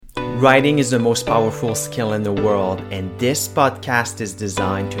Writing is the most powerful skill in the world, and this podcast is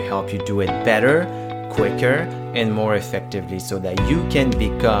designed to help you do it better, quicker, and more effectively so that you can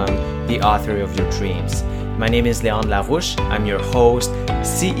become the author of your dreams. My name is Leon Larouche. I'm your host,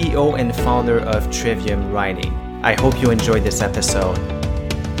 CEO, and founder of Trivium Writing. I hope you enjoyed this episode.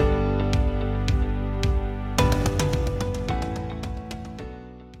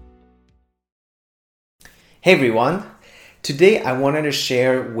 Hey everyone. Today I wanted to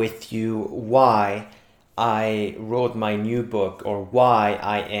share with you why I wrote my new book, or why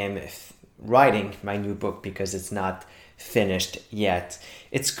I am writing my new book, because it's not finished yet.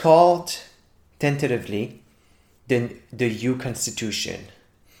 It's called, tentatively, The U Constitution.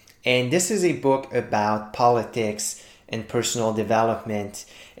 And this is a book about politics and personal development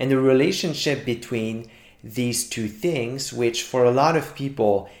and the relationship between these two things, which for a lot of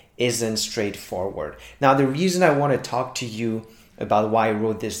people isn't straightforward. Now, the reason I want to talk to you about why I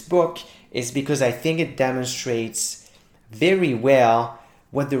wrote this book is because I think it demonstrates very well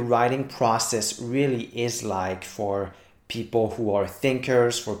what the writing process really is like for people who are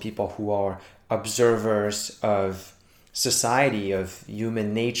thinkers, for people who are observers of society, of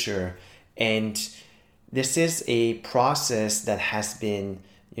human nature. And this is a process that has been,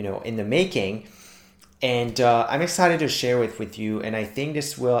 in the making. And I'm excited to share it with you, and I think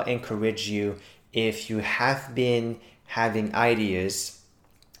this will encourage you if you have been having ideas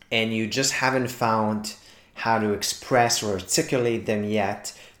and you just haven't found how to express or articulate them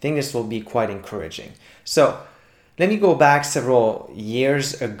yet. I think this will be quite encouraging. So let me go back several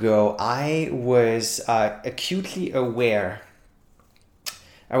years ago. I was acutely aware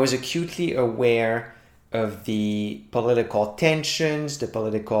of the political tensions, the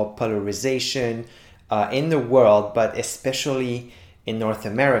political polarization in the world, but especially in North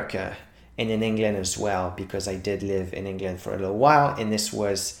America and in England as well, because I did live in England for a little while, and this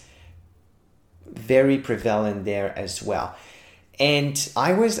was very prevalent there as well. And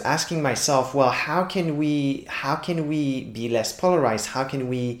I was asking myself, well, how can we be less polarized? How can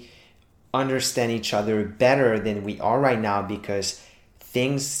we understand each other better than we are right now? Because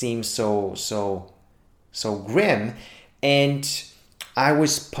things seem so grim. And I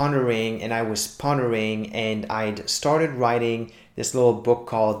was pondering, and I'd started writing this little book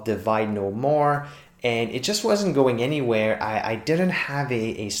called Divide No More, and it just wasn't going anywhere. I didn't have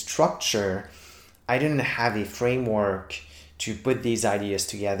a structure. I didn't have a framework to put these ideas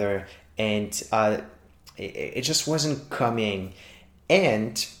together, and it just wasn't coming.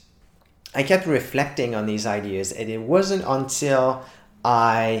 And I kept reflecting on these ideas, and it wasn't until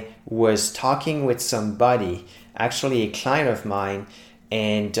I was talking with somebody, actually a client of mine,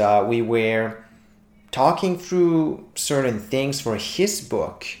 and we were talking through certain things for his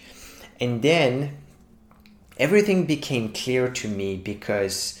book, and then everything became clear to me,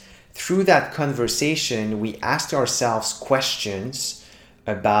 because through that conversation we asked ourselves questions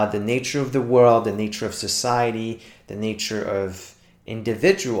about the nature of the world, the nature of society, the nature of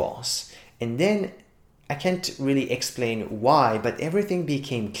individuals. And then I can't really explain why, but everything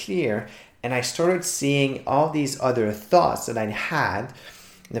became clear, and I started seeing all these other thoughts that I'd had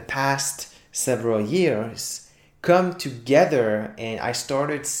in the past several years come together, and I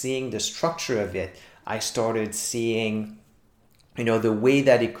started seeing the structure of it. I started seeing, the way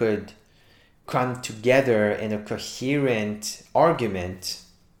that it could come together in a coherent argument.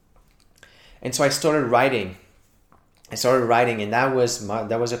 And so I started writing. And that was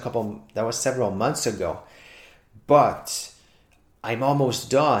several months ago. But I'm almost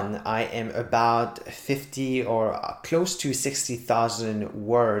done. I am about 50 or close to 60,000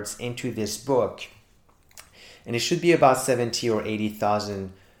 words into this book. And it should be about 70 or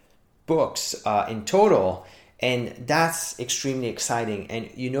 80,000 books in total. And that's extremely exciting. And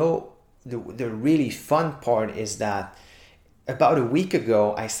the really fun part is that about a week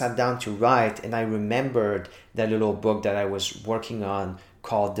ago, I sat down to write, and I remembered that little book that I was working on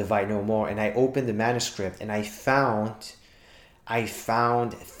called Divide No More. And I opened the manuscript, and I found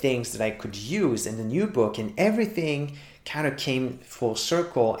things that I could use in the new book, and everything kind of came full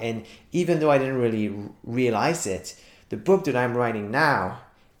circle. And even though I didn't really realize it, the book that I'm writing now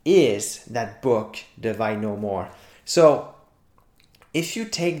is that book, Divide No More. So if you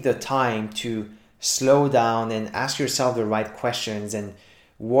take the time to slow down and ask yourself the right questions and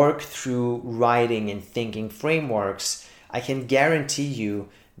work through writing and thinking frameworks, I can guarantee you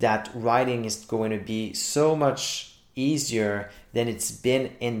that writing is going to be so much easier than it's been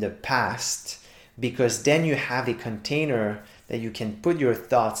in the past, because then you have a container that you can put your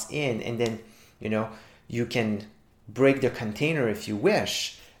thoughts in, and then you can break the container if you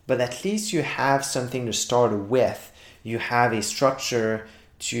wish, but at least you have something to start with. You have a structure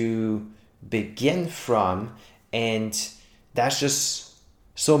to begin from. And that's just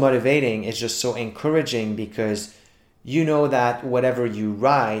so motivating. It's just so encouraging because you know that whatever you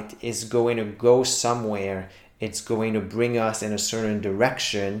write is going to go somewhere. It's going to bring us in a certain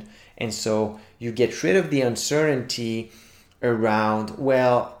direction. And so you get rid of the uncertainty around,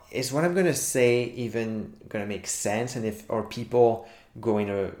 well, is what I'm going to say even going to make sense? And are people going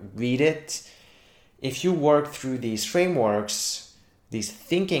to read it? If you work through these frameworks, these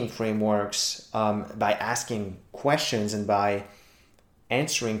thinking frameworks, by asking questions and by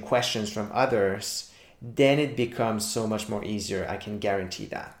answering questions from others, then it becomes so much more easier. I can guarantee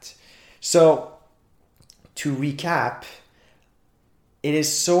that. So to recap, it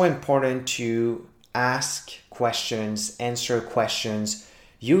is so important to ask questions, answer questions,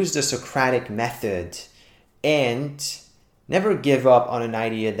 use the Socratic method, and never give up on an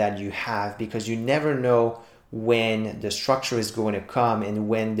idea that you have, because you never know when the structure is going to come and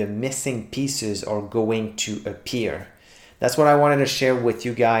when the missing pieces are going to appear. That's what I wanted to share with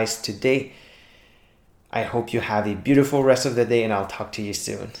you guys today. I hope you have a beautiful rest of the day, and I'll talk to you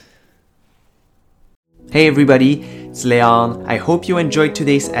soon. Hey everybody, it's Leon. I hope you enjoyed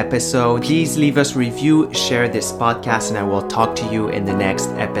today's episode. Please leave us a review, share this podcast, and I will talk to you in the next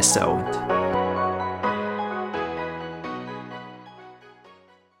episode.